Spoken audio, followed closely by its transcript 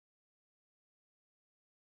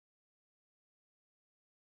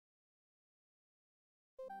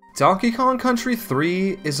Donkey Kong Country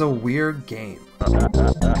 3 is a weird game.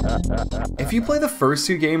 If you play the first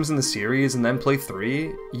 2 games in the series and then play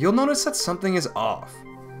 3, you'll notice that something is off.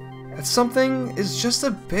 That something is just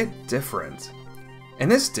a bit different.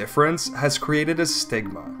 And this difference has created a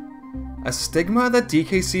stigma. A stigma that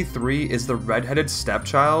DKC3 is the redheaded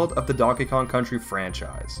stepchild of the Donkey Kong Country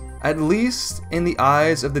franchise, at least in the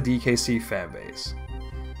eyes of the DKC fanbase.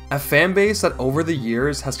 A fanbase that over the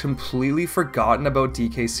years has completely forgotten about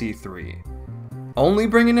DKC3, only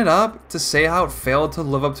bringing it up to say how it failed to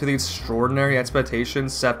live up to the extraordinary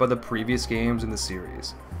expectations set by the previous games in the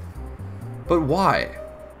series. But why?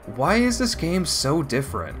 Why is this game so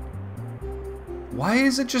different? Why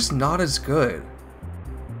is it just not as good?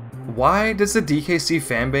 Why does the DKC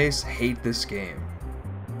fanbase hate this game?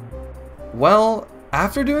 Well,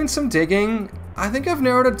 after doing some digging, I think I've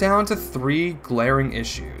narrowed it down to 3 glaring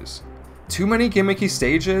issues. Too many gimmicky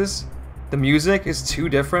stages, the music is too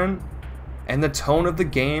different, and the tone of the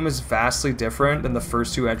game is vastly different than the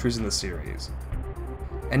first 2 entries in the series.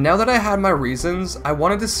 And now that I had my reasons, I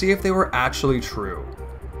wanted to see if they were actually true.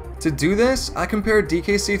 To do this, I compared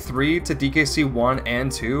DKC 3 to DKC 1 and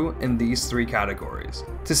 2 in these 3 categories,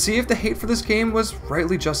 to see if the hate for this game was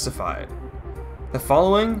rightly justified. The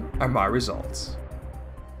following are my results.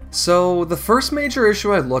 So, the first major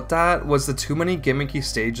issue I looked at was the too many gimmicky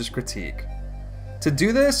stages critique. To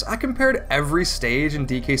do this, I compared every stage in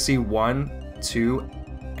DKC 1, 2,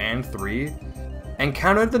 and 3, and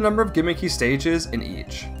counted the number of gimmicky stages in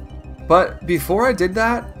each. But before I did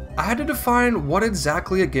that, I had to define what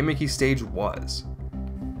exactly a gimmicky stage was.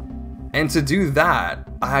 And to do that,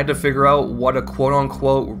 I had to figure out what a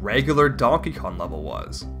quote-unquote regular Donkey Kong level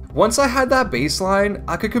was. Once I had that baseline,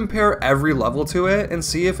 I could compare every level to it and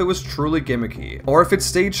see if it was truly gimmicky, or if it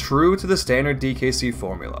stayed true to the standard DKC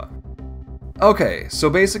formula. Okay, so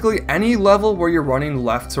basically any level where you're running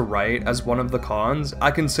left to right as one of the cons,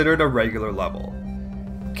 I considered a regular level.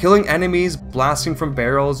 Killing enemies, blasting from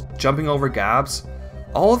barrels, jumping over gaps,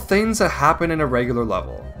 all things that happen in a regular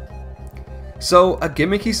level. So a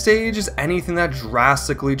gimmicky stage is anything that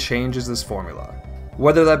drastically changes this formula,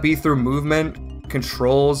 whether that be through movement,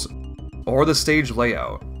 controls, or the stage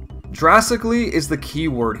layout. Drastically is the key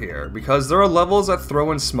word here, because there are levels that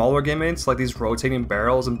throw in smaller gimmicks like these rotating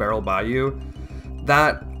barrels and Barrel Bayou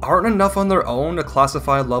that aren't enough on their own to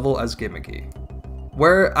classify a level as gimmicky.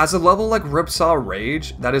 Whereas a level like Ripsaw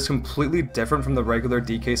Rage that is completely different from the regular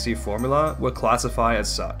DKC formula would classify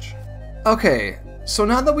as such. Okay, so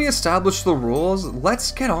now that we established the rules,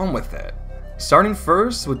 let's get on with it. Starting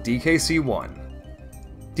first with DKC 1.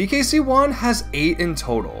 DKC 1 has 8 in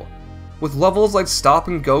total, with levels like Stop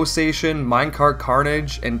and Go Station, Minecart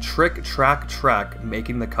Carnage, and Trick Track Trek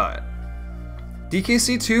making the cut.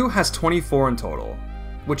 DKC 2 has 24 in total,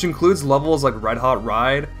 which includes levels like Red Hot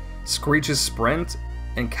Ride, Screech's Sprint,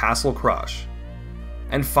 and Castle Crush.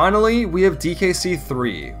 And finally, we have DKC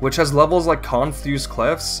 3, which has levels like Confused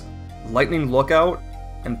Cliffs, Lightning Lookout,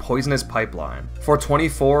 and Poisonous Pipeline, for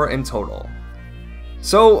 24 in total.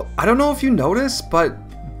 So, I don't know if you noticed, but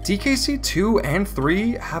DKC 2 and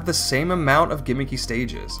 3 have the same amount of gimmicky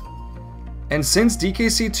stages. And since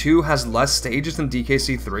DKC 2 has less stages than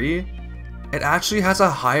DKC 3, it actually has a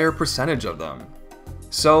higher percentage of them.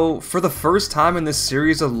 So, for the first time in this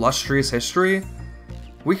series' illustrious history,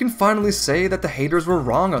 we can finally say that the haters were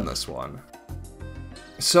wrong on this one.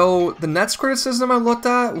 So, the next criticism I looked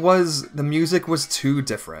at was the music was too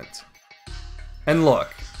different. And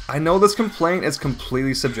look, I know this complaint is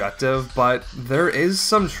completely subjective, but there is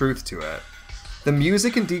some truth to it. The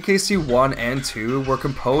music in DKC 1 and 2 were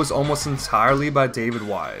composed almost entirely by David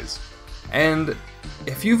Wise. And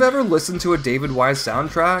if you've ever listened to a David Wise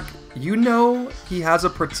soundtrack, you know he has a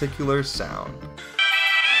particular sound.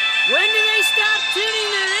 When do they stop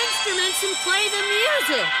tuning their instruments and play the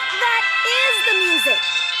music? That is the music!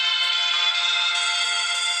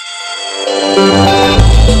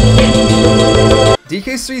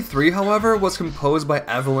 DKC 3, however, was composed by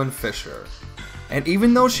Evelyn Fisher. And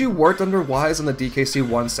even though she worked under Wise on the DKC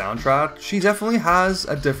 1 soundtrack, she definitely has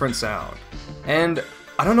a different sound. And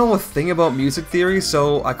I don't know a thing about music theory,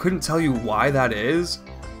 so I couldn't tell you why that is,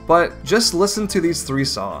 but just listen to these 3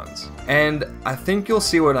 songs, and I think you'll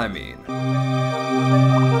see what I mean.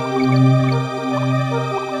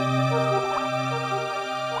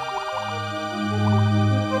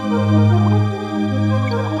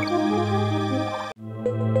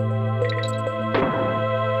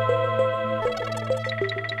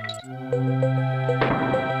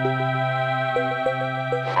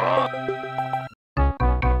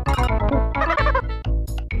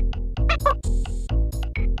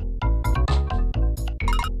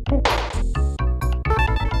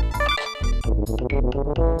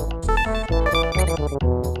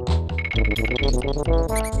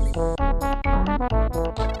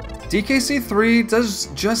 DKC3 does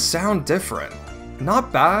just sound different.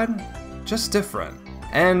 Not bad, just different.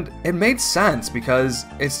 And it made sense because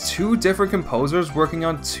it's two different composers working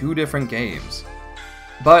on two different games.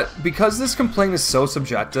 But because this complaint is so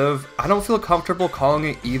subjective, I don't feel comfortable calling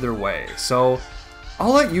it either way, so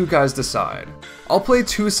I'll let you guys decide. I'll play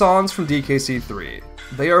two songs from DKC3.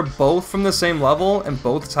 They are both from the same level and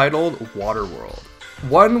both titled Waterworld.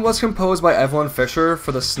 One was composed by Evelyn Fisher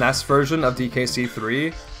for the SNES version of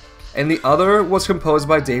DKC3, and the other was composed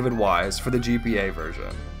by David Wise for the GBA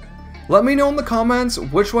version. Let me know in the comments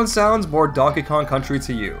which one sounds more Donkey Kong Country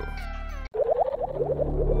to you.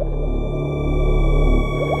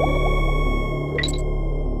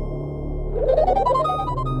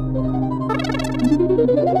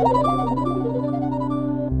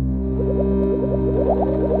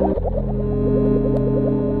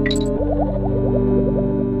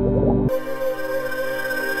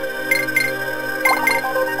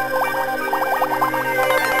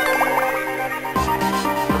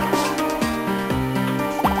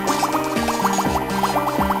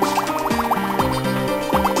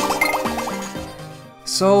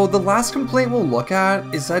 So the last complaint we'll look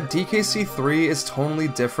at is that DKC3 is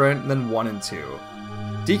tonally different than 1 and 2.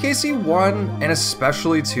 DKC1, and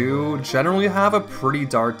especially 2, generally have a pretty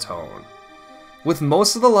dark tone, with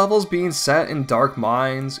most of the levels being set in dark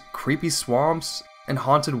mines, creepy swamps, and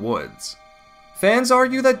haunted woods. Fans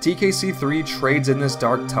argue that DKC3 trades in this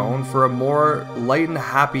dark tone for a more light and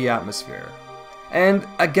happy atmosphere. And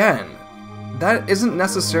again, that isn't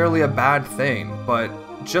necessarily a bad thing, but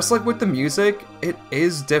just like with the music, it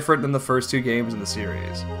is different than the first two games in the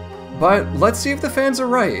series. But let's see if the fans are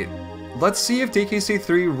right. Let's see if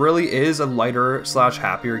DKC3 really is a lighter /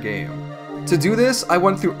 happier game. To do this, I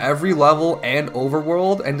went through every level and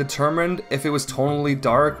overworld and determined if it was tonally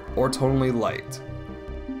dark or tonally light.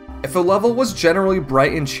 If a level was generally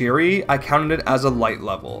bright and cheery, I counted it as a light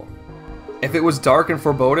level. If it was dark and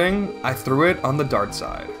foreboding, I threw it on the dark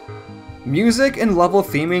side. Music and level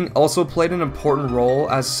theming also played an important role,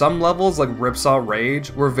 as some levels like Ripsaw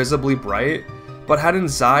Rage were visibly bright, but had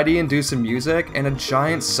anxiety-inducing music and a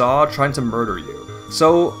giant saw trying to murder you,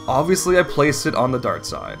 so obviously I placed it on the dark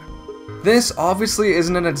side. This obviously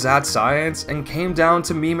isn't an exact science and came down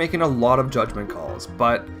to me making a lot of judgment calls,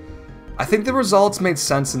 but I think the results made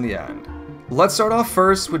sense in the end. Let's start off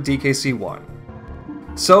first with DKC1.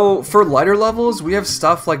 So for lighter levels, we have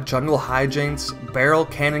stuff like Jungle Hijinks, Barrel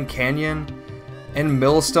Cannon Canyon, and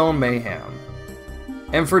Millstone Mayhem.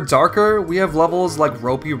 And for darker, we have levels like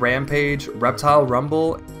Ropey Rampage, Reptile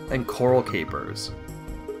Rumble, and Coral Capers.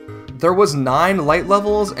 There was 9 light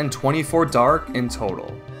levels and 24 dark in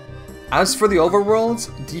total. As for the overworlds,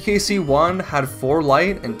 DKC1 had 4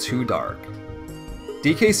 light and 2 dark.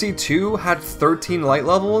 DKC2 had 13 light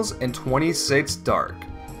levels and 26 dark.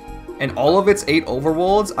 And all of its 8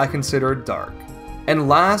 overworlds I considered dark. And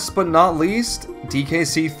last but not least,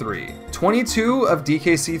 DKC3. 22 of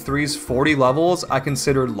DKC3's 40 levels I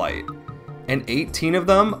considered light, and 18 of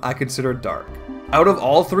them I considered dark. Out of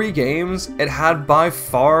all 3 games, it had by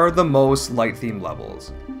far the most light themed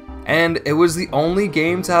levels, and it was the only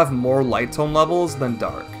game to have more light tone levels than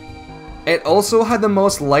dark. It also had the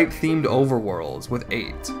most light themed overworlds with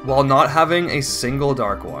 8, while not having a single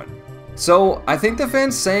dark one. So I think the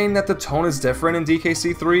fans saying that the tone is different in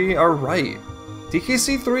DKC3 are right.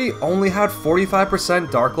 DKC3 only had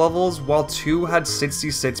 45% dark levels, while 2 had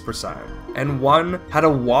 66%, and 1 had a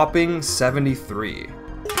whopping 73.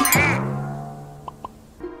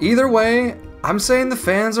 Either way, I'm saying the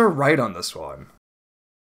fans are right on this one.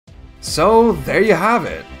 So there you have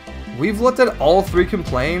it. We've looked at all 3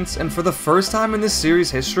 complaints, and for the first time in this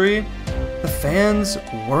series' history, the fans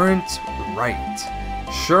weren't right.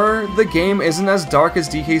 Sure, the game isn't as dark as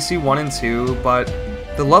DKC 1 and 2, but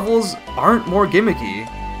the levels aren't more gimmicky.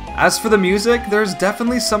 As for the music, there's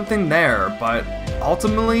definitely something there, but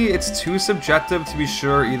ultimately it's too subjective to be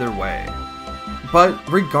sure either way. But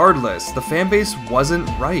regardless, the fanbase wasn't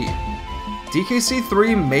right. DKC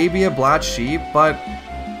 3 may be a black sheep, but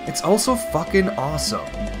it's also fucking awesome.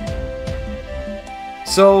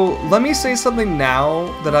 So let me say something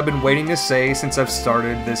now that I've been waiting to say since I've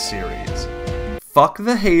started this series. Fuck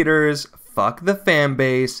the haters, fuck the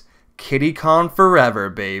fanbase, KittyCon forever,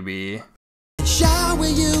 baby. Shower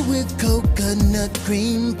you with coconut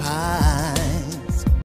cream pie.